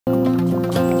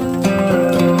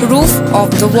roof of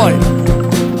the world.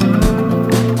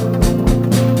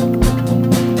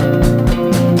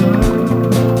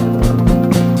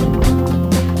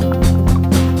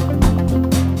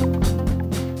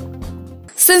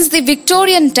 Since the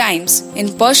Victorian times,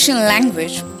 in Persian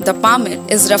language, the PAMIR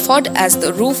is referred as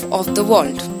the roof of the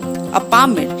world. A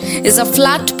PAMIR is a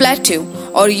flat plateau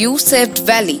or U-shaped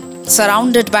valley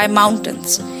surrounded by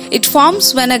mountains. It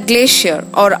forms when a glacier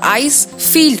or ice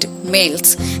field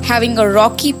melts, having a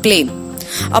rocky plain.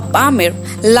 A PAMIR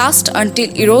lasts until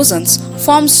erosions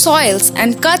form soils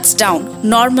and cuts down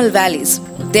normal valleys.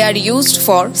 They are used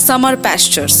for summer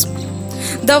pastures.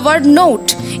 The word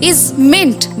note is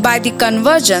meant by the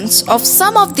convergence of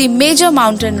some of the major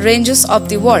mountain ranges of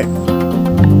the world.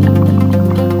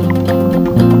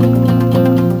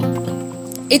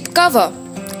 It covers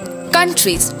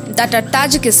countries that are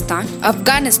Tajikistan,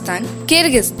 Afghanistan,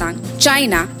 Kyrgyzstan,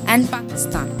 China and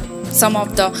Pakistan. Some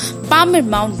of the PAMIR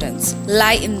mountains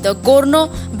lie in the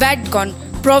Gorno-Vadgan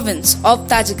province of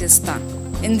Tajikistan.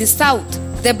 In the south,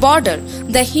 they border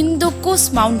the Hindu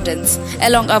Kush mountains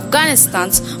along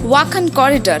Afghanistan's Wakhan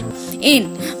corridor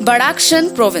in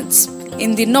Badakhshan province.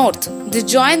 In the north, they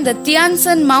join the Tian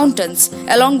Shan mountains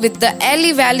along with the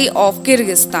Ali Valley of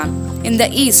Kyrgyzstan. In the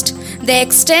east, they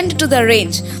extend to the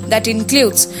range that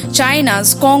includes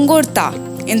China's Kongurta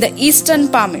in the eastern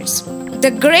Pamirs.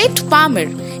 The Great Pamir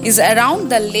is around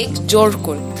the Lake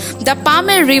Jorkul. The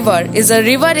Pamir River is a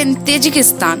river in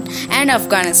Tajikistan and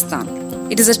Afghanistan.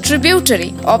 It is a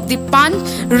tributary of the Pan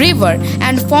River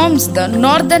and forms the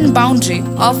northern boundary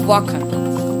of Wakhan.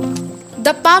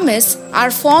 The Pamirs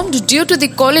are formed due to the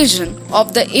collision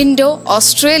of the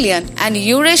Indo-Australian and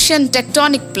Eurasian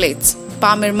tectonic plates.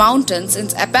 Pamir Mountains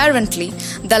is apparently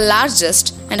the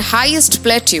largest and highest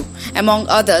plateau among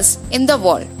others in the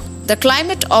world. The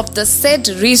climate of the said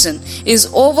region is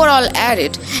overall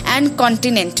arid and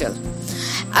continental.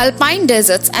 Alpine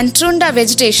deserts and tundra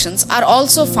vegetations are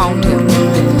also found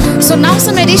here. So now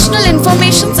some additional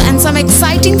information and some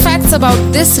exciting facts about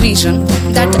this region,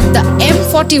 that the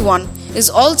M41 is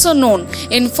also known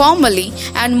informally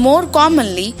and more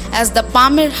commonly as the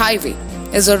Pamir Highway,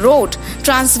 is a road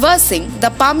traversing the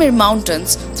Pamir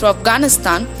Mountains through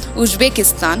Afghanistan,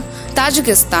 Uzbekistan,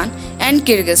 Tajikistan and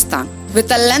Kyrgyzstan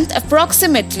with a length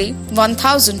approximately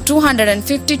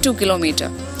 1,252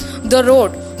 km. The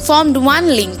road formed one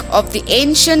link of the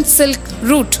ancient Silk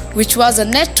Route, which was a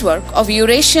network of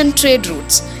Eurasian trade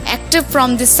routes active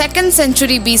from the 2nd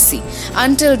century BC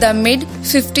until the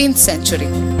mid-15th century.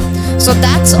 So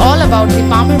that's all about the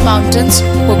Pamir Mountains.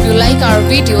 Hope you like our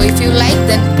video. If you like,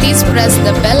 then please press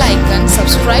the bell icon,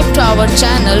 subscribe to our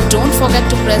channel. Don't forget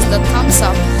to press the thumbs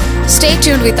up. Stay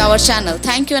tuned with our channel.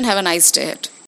 Thank you and have a nice day ahead.